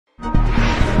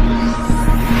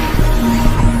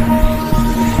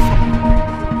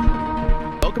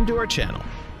our channel.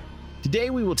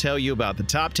 Today we will tell you about the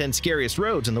top 10 scariest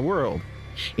roads in the world.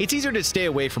 It's easier to stay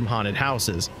away from haunted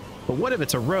houses, but what if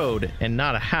it's a road and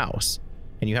not a house,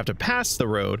 and you have to pass the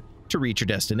road to reach your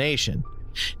destination?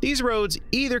 These roads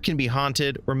either can be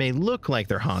haunted or may look like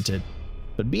they're haunted,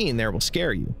 but being there will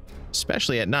scare you,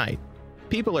 especially at night.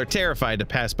 People are terrified to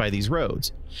pass by these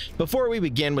roads. Before we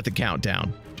begin with the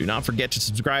countdown, do not forget to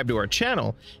subscribe to our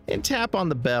channel and tap on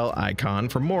the bell icon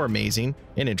for more amazing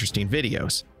and interesting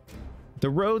videos. The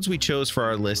roads we chose for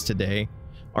our list today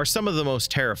are some of the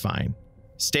most terrifying.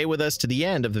 Stay with us to the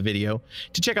end of the video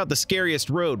to check out the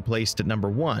scariest road placed at number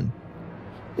 1.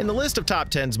 In the list of top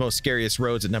 10's most scariest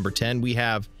roads at number 10, we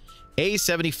have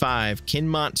A75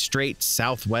 Kinmont Strait,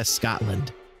 southwest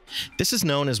Scotland. This is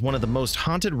known as one of the most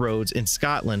haunted roads in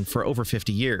Scotland for over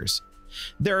 50 years.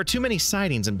 There are too many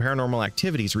sightings and paranormal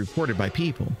activities reported by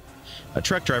people. A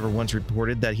truck driver once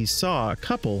reported that he saw a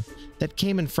couple that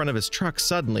came in front of his truck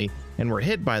suddenly and were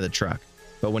hit by the truck,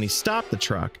 but when he stopped the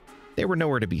truck, they were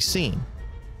nowhere to be seen.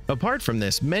 Apart from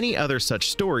this, many other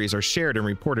such stories are shared and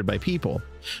reported by people,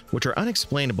 which are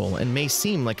unexplainable and may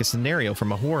seem like a scenario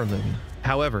from a horror movie.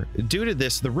 However, due to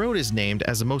this, the road is named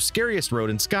as the most scariest road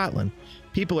in Scotland.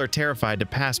 People are terrified to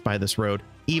pass by this road,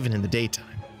 even in the daytime.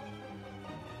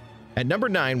 At number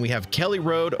 9, we have Kelly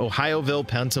Road, Ohioville,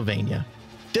 Pennsylvania.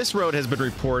 This road has been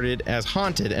reported as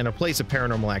haunted and a place of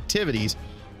paranormal activities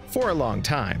for a long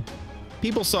time.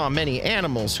 People saw many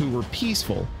animals who were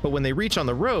peaceful, but when they reach on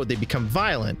the road, they become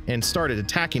violent and started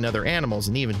attacking other animals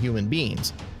and even human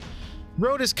beings. The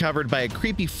road is covered by a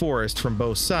creepy forest from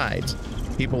both sides.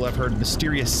 People have heard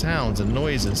mysterious sounds and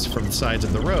noises from the sides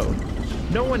of the road.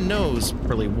 No one knows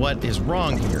really what is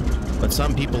wrong here, but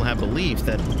some people have belief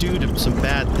that due to some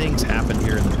bad things happened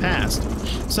here in the past.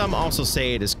 Some also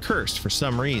say it is cursed for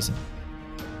some reason.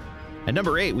 At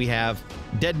number 8, we have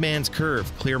Dead Man's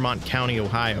Curve, Clermont County,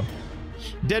 Ohio.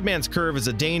 Dead Man's Curve is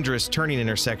a dangerous turning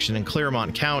intersection in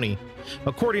Clermont County.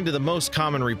 According to the most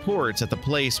common reports, at the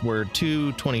place where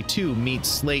 222 meets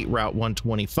Slate Route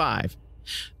 125.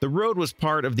 The road was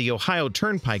part of the Ohio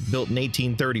Turnpike built in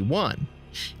 1831,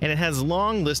 and it has a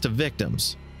long list of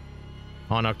victims.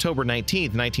 On October 19,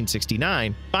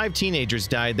 1969, 5 teenagers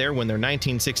died there when their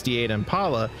 1968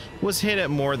 Impala was hit at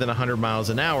more than 100 miles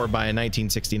an hour by a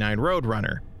 1969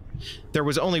 Roadrunner. There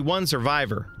was only one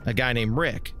survivor, a guy named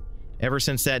Rick. Ever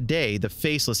since that day, the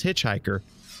faceless hitchhiker,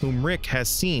 whom Rick has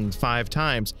seen 5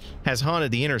 times, has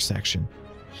haunted the intersection.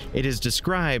 It is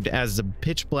described as the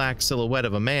pitch-black silhouette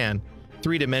of a man,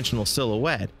 3-dimensional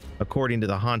silhouette, according to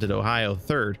the Haunted Ohio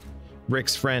 3rd.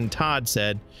 Rick's friend Todd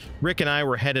said, "Rick and I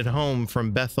were headed home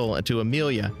from Bethel to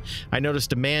Amelia. I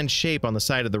noticed a man's shape on the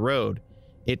side of the road.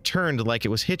 It turned like it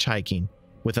was hitchhiking,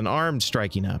 with an arm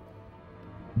striking up.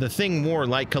 The thing wore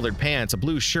light-colored pants, a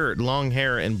blue shirt, long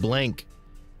hair, and blank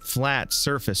flat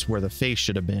surface where the face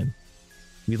should have been.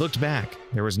 We looked back.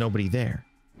 There was nobody there.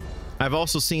 I've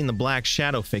also seen the black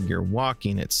shadow figure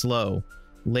walking it slow,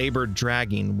 labored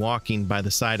dragging, walking by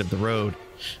the side of the road.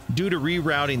 Due to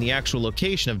rerouting, the actual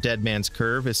location of Dead Man's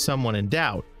Curve is someone in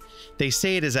doubt. They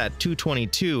say it is at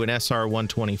 222 and SR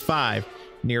 125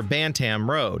 near Bantam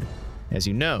Road. As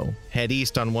you know, head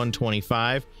east on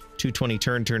 125, 220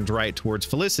 turns right towards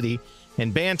Felicity,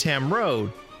 and Bantam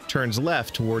Road turns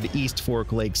left toward East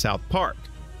Fork Lake South Park.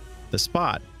 The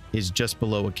spot is just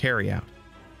below a carryout.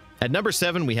 At number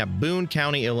 7, we have Boone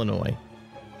County, Illinois.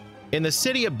 In the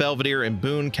city of Belvedere in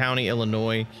Boone County,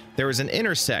 Illinois, there is an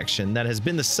intersection that has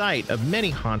been the site of many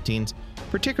hauntings,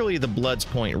 particularly the Bloods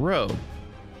Point Road.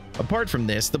 Apart from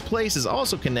this, the place is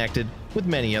also connected with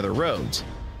many other roads.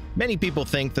 Many people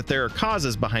think that there are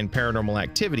causes behind paranormal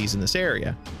activities in this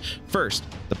area. First,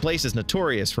 the place is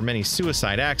notorious for many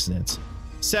suicide accidents.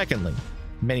 Secondly,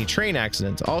 many train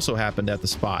accidents also happened at the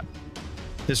spot.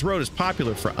 This road is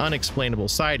popular for unexplainable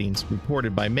sightings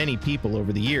reported by many people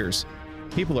over the years.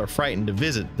 People are frightened to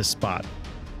visit this spot.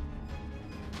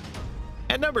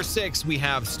 At number 6, we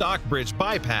have Stockbridge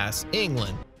Bypass,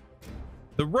 England.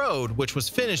 The road, which was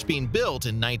finished being built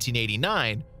in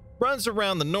 1989, runs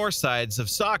around the north sides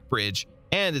of Stockbridge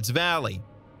and its valley.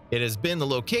 It has been the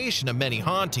location of many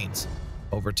hauntings.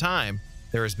 Over time,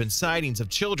 there has been sightings of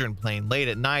children playing late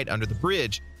at night under the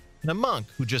bridge and a monk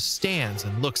who just stands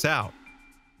and looks out.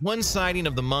 One sighting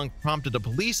of the monk prompted a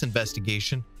police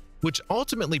investigation, which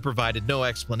ultimately provided no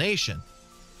explanation.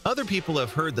 Other people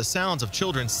have heard the sounds of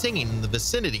children singing in the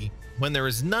vicinity when there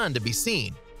is none to be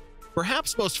seen.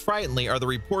 Perhaps most frighteningly are the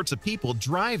reports of people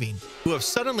driving who have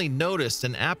suddenly noticed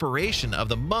an apparition of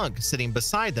the monk sitting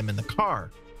beside them in the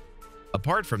car.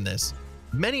 Apart from this,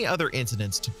 many other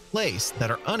incidents took place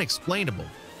that are unexplainable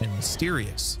and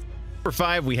mysterious. Number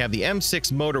 5, we have the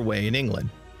M6 motorway in England.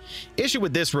 Issue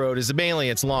with this road is mainly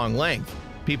its long length.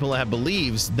 People have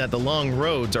beliefs that the long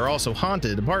roads are also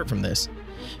haunted apart from this.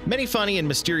 Many funny and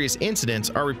mysterious incidents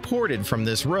are reported from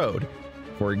this road.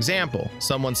 For example,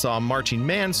 someone saw marching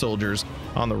man soldiers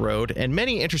on the road and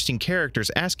many interesting characters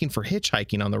asking for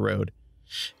hitchhiking on the road.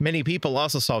 Many people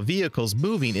also saw vehicles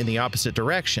moving in the opposite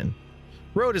direction.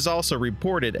 Road is also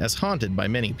reported as haunted by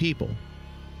many people.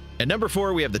 At number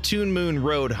 4, we have the Toon Moon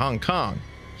Road, Hong Kong.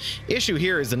 Issue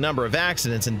here is the number of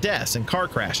accidents and deaths and car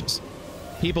crashes.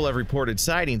 People have reported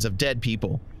sightings of dead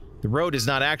people. The road is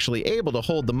not actually able to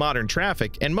hold the modern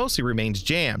traffic and mostly remains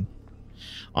jammed.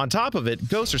 On top of it,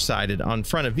 ghosts are sighted on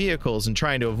front of vehicles, and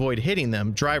trying to avoid hitting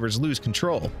them, drivers lose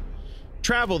control.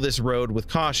 Travel this road with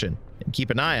caution and keep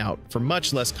an eye out for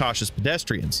much less cautious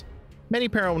pedestrians. Many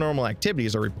paranormal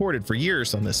activities are reported for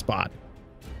years on this spot.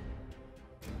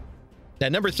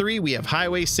 At number 3, we have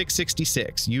Highway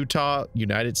 666, Utah,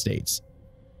 United States.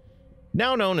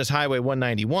 Now known as Highway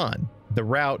 191,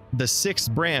 the sixth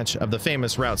branch of the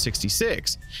famous Route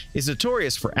 66, is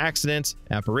notorious for accidents,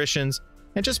 apparitions,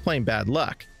 and just plain bad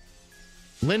luck.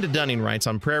 Linda Dunning writes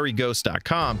on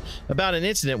prairieghost.com about an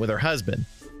incident with her husband.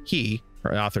 He,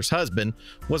 her author's husband,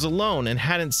 was alone and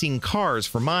hadn't seen cars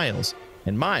for miles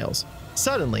and miles.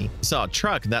 Suddenly, he saw a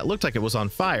truck that looked like it was on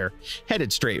fire,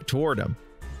 headed straight toward him,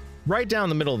 right down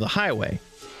the middle of the highway.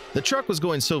 The truck was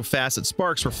going so fast that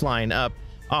sparks were flying up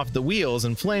off the wheels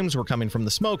and flames were coming from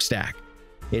the smokestack.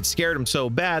 It scared him so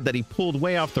bad that he pulled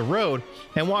way off the road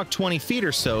and walked 20 feet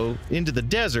or so into the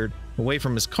desert away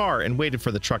from his car and waited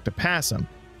for the truck to pass him,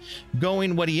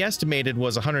 going what he estimated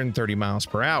was 130 miles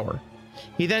per hour.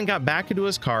 He then got back into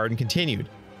his car and continued.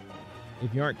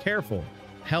 If you aren't careful,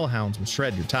 hellhounds will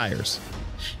shred your tires.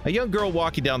 A young girl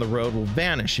walking down the road will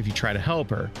vanish if you try to help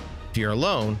her. If you're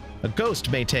alone, a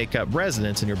ghost may take up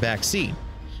residence in your back seat.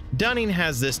 Dunning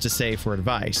has this to say for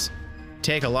advice.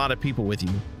 Take a lot of people with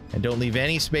you, and don't leave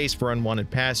any space for unwanted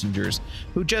passengers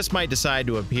who just might decide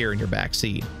to appear in your back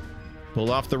seat.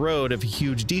 Pull off the road if a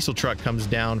huge diesel truck comes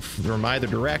down from either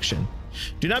direction.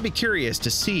 Do not be curious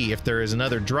to see if there is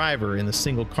another driver in the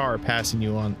single car passing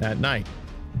you on at night.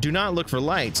 Do not look for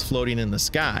lights floating in the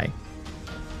sky.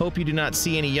 Hope you do not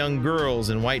see any young girls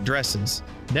in white dresses.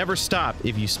 Never stop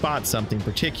if you spot something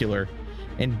particular,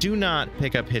 and do not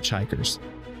pick up hitchhikers.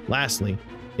 Lastly,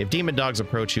 if demon dogs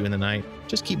approach you in the night,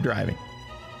 just keep driving.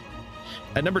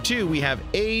 At number 2, we have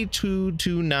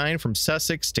A229 from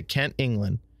Sussex to Kent,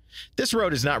 England. This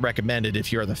road is not recommended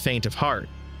if you are the faint of heart.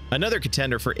 Another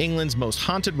contender for England's most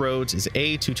haunted roads is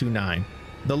A229.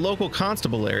 The local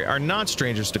constabulary are not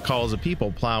strangers to calls of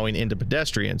people plowing into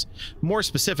pedestrians, more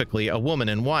specifically a woman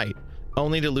in white,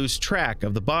 only to lose track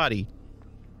of the body.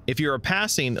 If you are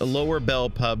passing a Lower Bell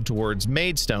pub towards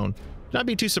Maidstone, do not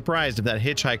be too surprised if that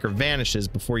hitchhiker vanishes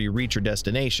before you reach your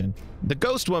destination. The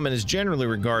ghost woman is generally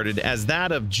regarded as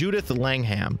that of Judith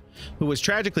Langham, who was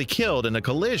tragically killed in a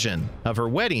collision of her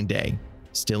wedding day,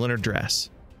 still in her dress.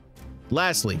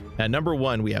 Lastly, at number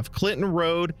 1, we have Clinton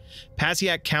Road,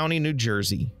 Passaic County, New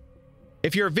Jersey.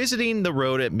 If you're visiting the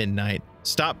road at midnight,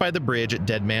 stop by the bridge at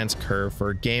Dead Man's Curve for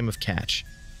a game of catch.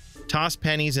 Toss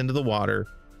pennies into the water,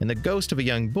 and the ghost of a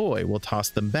young boy will toss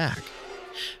them back.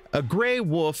 A gray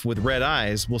wolf with red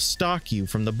eyes will stalk you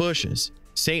from the bushes.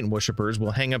 Satan worshippers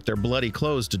will hang up their bloody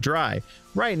clothes to dry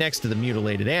right next to the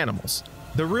mutilated animals.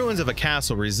 The ruins of a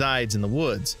castle resides in the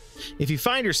woods. If you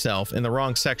find yourself in the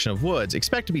wrong section of woods,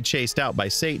 expect to be chased out by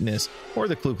Satanists or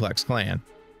the Ku Klux Klan.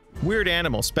 Weird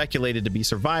animals speculated to be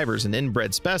survivors and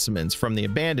inbred specimens from the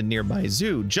abandoned nearby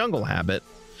zoo Jungle Habit,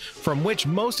 from which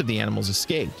most of the animals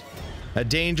escaped. A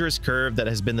dangerous curve that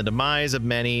has been the demise of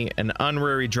many and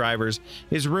unwary drivers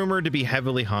is rumored to be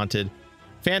heavily haunted.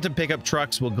 Phantom pickup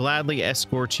trucks will gladly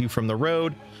escort you from the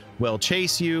road, will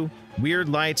chase you. Weird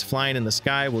lights flying in the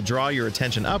sky will draw your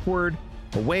attention upward,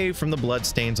 away from the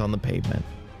bloodstains on the pavement.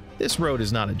 This road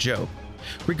is not a joke.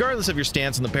 Regardless of your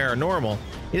stance on the paranormal,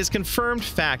 it is confirmed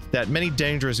fact that many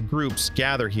dangerous groups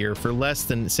gather here for less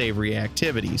than savory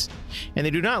activities, and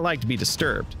they do not like to be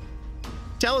disturbed.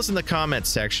 Tell us in the comments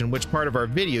section which part of our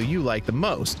video you like the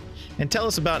most, and tell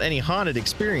us about any haunted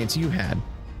experience you had.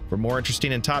 For more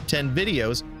interesting and top 10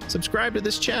 videos, subscribe to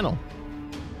this channel.